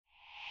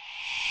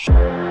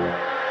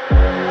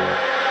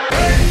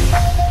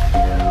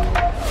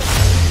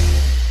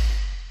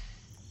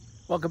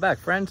Welcome back,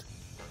 friends.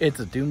 It's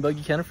a Dune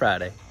Buggy kind of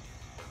Friday.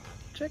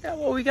 Check out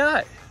what we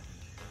got.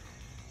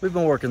 We've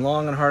been working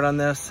long and hard on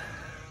this.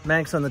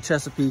 Manx on the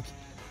Chesapeake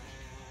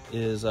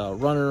is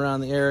running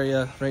around the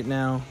area right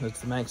now.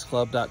 It's the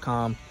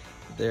manxclub.com,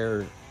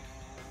 their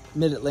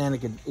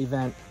mid-Atlantic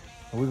event.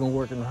 We've been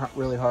working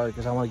really hard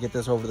because I want to get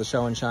this over to the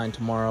show and shine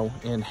tomorrow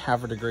in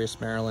Havre de Grace,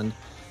 Maryland,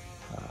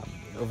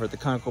 over at the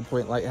Conical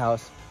Point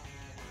Lighthouse.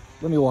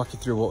 Let me walk you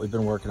through what we've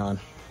been working on.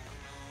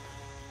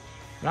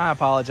 And I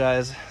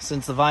apologize,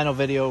 since the vinyl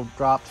video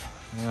dropped,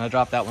 I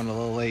dropped that one a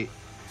little late,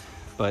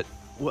 but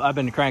I've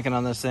been cranking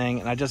on this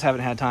thing and I just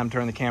haven't had time to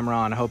turn the camera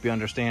on. I hope you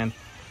understand.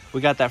 We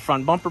got that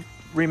front bumper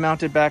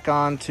remounted back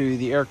on to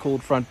the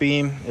air-cooled front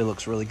beam. It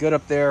looks really good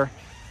up there.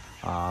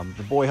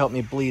 The boy helped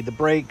me bleed the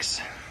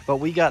brakes, but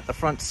we got the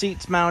front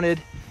seats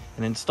mounted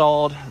and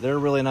installed. They're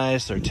really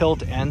nice. They're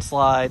tilt and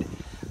slide.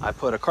 I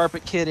put a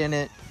carpet kit in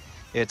it.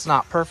 It's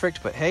not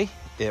perfect, but hey,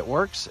 it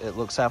works. It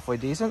looks halfway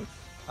decent.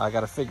 I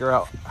got to figure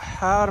out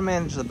how to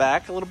manage the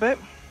back a little bit.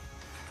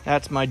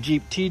 That's my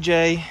Jeep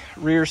TJ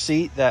rear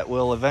seat that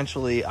will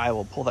eventually, I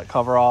will pull that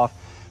cover off,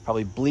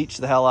 probably bleach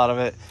the hell out of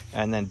it,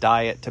 and then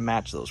dye it to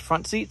match those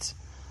front seats.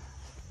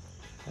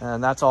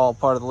 And that's all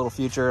part of the little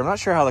future. I'm not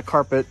sure how the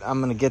carpet, I'm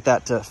going to get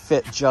that to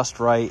fit just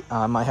right.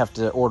 I might have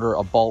to order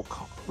a bulk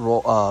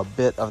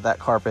bit of that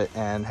carpet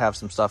and have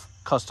some stuff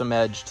custom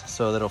edged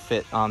so that it'll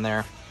fit on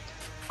there.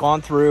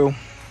 Gone through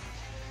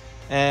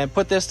and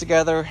put this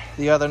together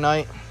the other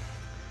night.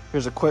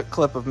 Here's a quick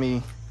clip of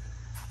me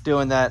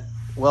doing that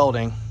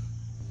welding.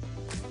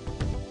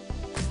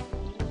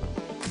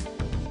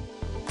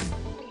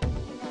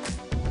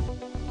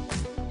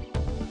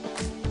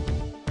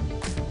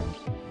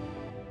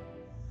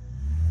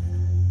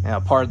 Now,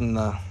 pardon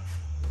the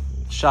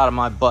shot of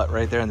my butt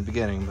right there in the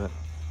beginning, but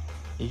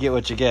you get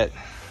what you get.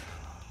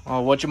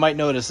 Well, what you might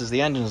notice is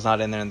the engine's not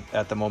in there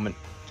at the moment.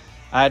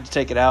 I had to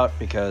take it out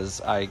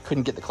because I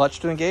couldn't get the clutch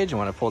to engage, and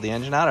when I pulled the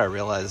engine out, I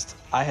realized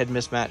I had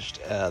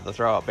mismatched the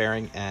throwout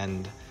bearing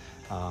and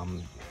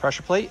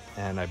pressure plate,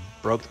 and I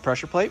broke the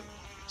pressure plate.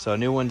 So a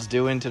new one's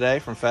due in today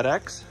from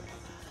FedEx.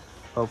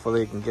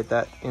 Hopefully we can get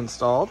that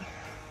installed.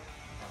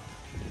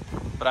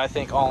 But I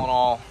think all in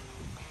all,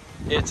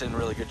 it's in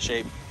really good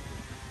shape.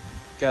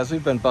 Guys,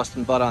 we've been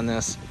busting butt on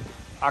this.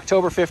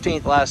 October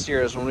 15th last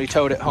year is when we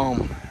towed it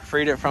home,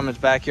 freed it from its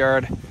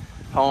backyard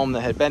home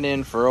that had been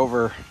in for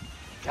over,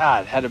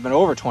 God, had it been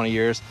over 20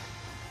 years.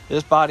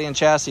 This body and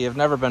chassis have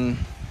never been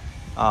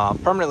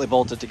permanently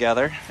bolted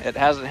together. It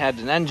hasn't had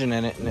an engine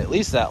in it in at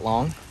least that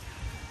long.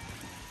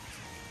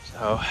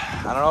 So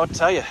I don't know what to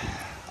tell you.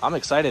 I'm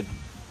excited.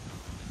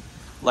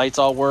 Lights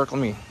all work. Let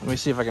me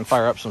see if I can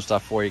fire up some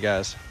stuff for you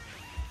guys.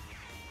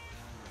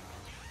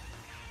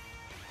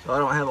 So I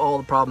don't have all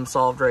the problems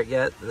solved right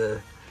yet.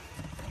 The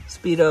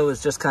speedo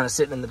is just kind of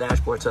sitting in the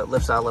dashboard, so it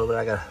lifts out a little bit.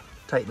 I gotta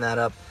tighten that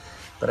up.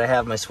 But I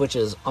have my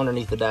switches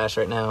underneath the dash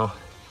right now.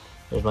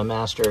 There's my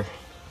master.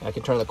 I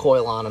can turn the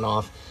coil on and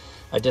off.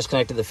 I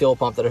disconnected the fuel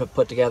pump that I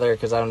put together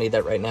because I don't need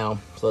that right now.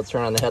 So let's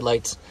turn on the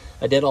headlights.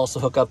 I did also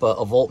hook up a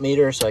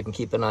voltmeter so I can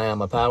keep an eye on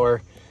my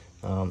power.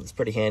 It's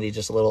pretty handy,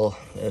 just a little,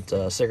 it's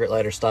a cigarette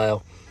lighter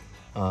style.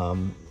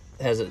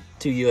 It has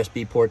 2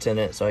 USB ports in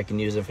it, so I can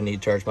use it if I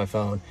need to charge my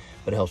phone,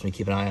 but it helps me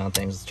keep an eye on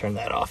things. Let's turn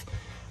that off.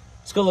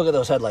 Let's go look at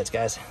those headlights,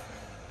 guys.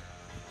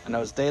 I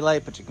know it's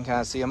daylight, but you can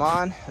kind of see them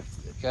on.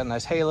 It's got a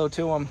nice halo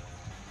to them.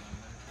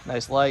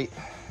 Nice light.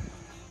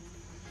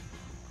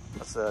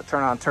 Let's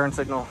turn on turn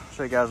signal.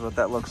 Show you guys what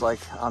that looks like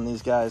on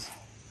these guys.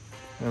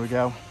 There we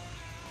go.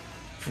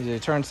 There's a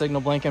turn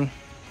signal blinking.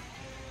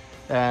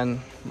 And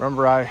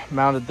remember, I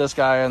mounted this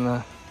guy in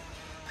the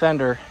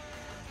fender.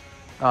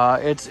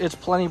 It's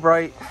plenty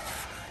bright.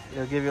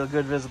 It'll give you a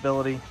good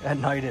visibility. At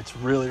night, it's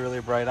really,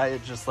 really bright.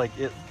 It just like,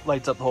 it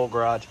lights up the whole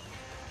garage.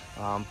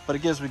 But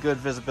it gives me good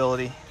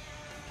visibility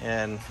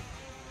and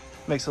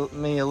makes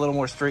me a little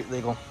more street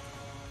legal.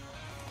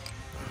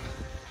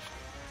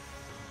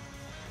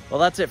 Well,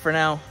 that's it for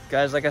now,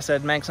 guys. Like I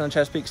said, Manx on the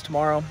Chesapeake's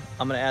tomorrow.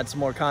 I'm gonna add some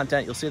more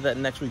content. You'll see that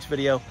in next week's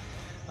video.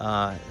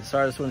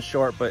 Sorry this one's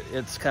short, but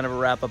it's kind of a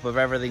wrap up of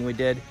everything we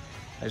did.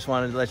 I just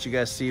wanted to let you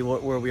guys see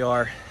where we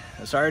are.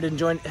 Sorry I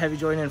didn't have you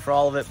join in for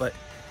all of it, but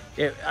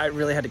I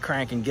really had to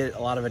crank and get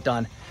a lot of it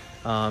done.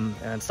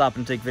 And stop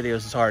and take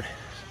videos is hard,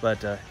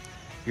 but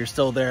you're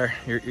still there.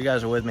 You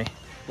guys are with me.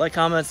 Like,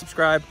 comment,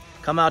 subscribe.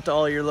 Come out to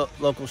all your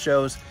local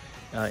shows.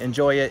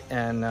 Enjoy it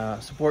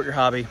and support your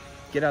hobby.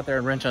 Get out there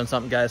and wrench on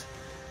something, guys.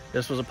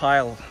 This was a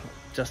pile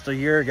just a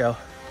year ago.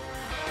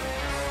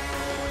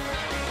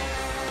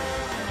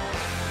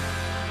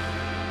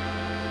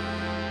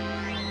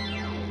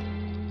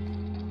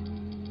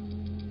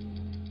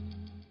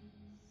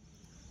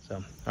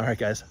 So, all right,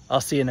 guys. I'll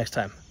see you next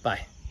time.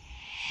 Bye.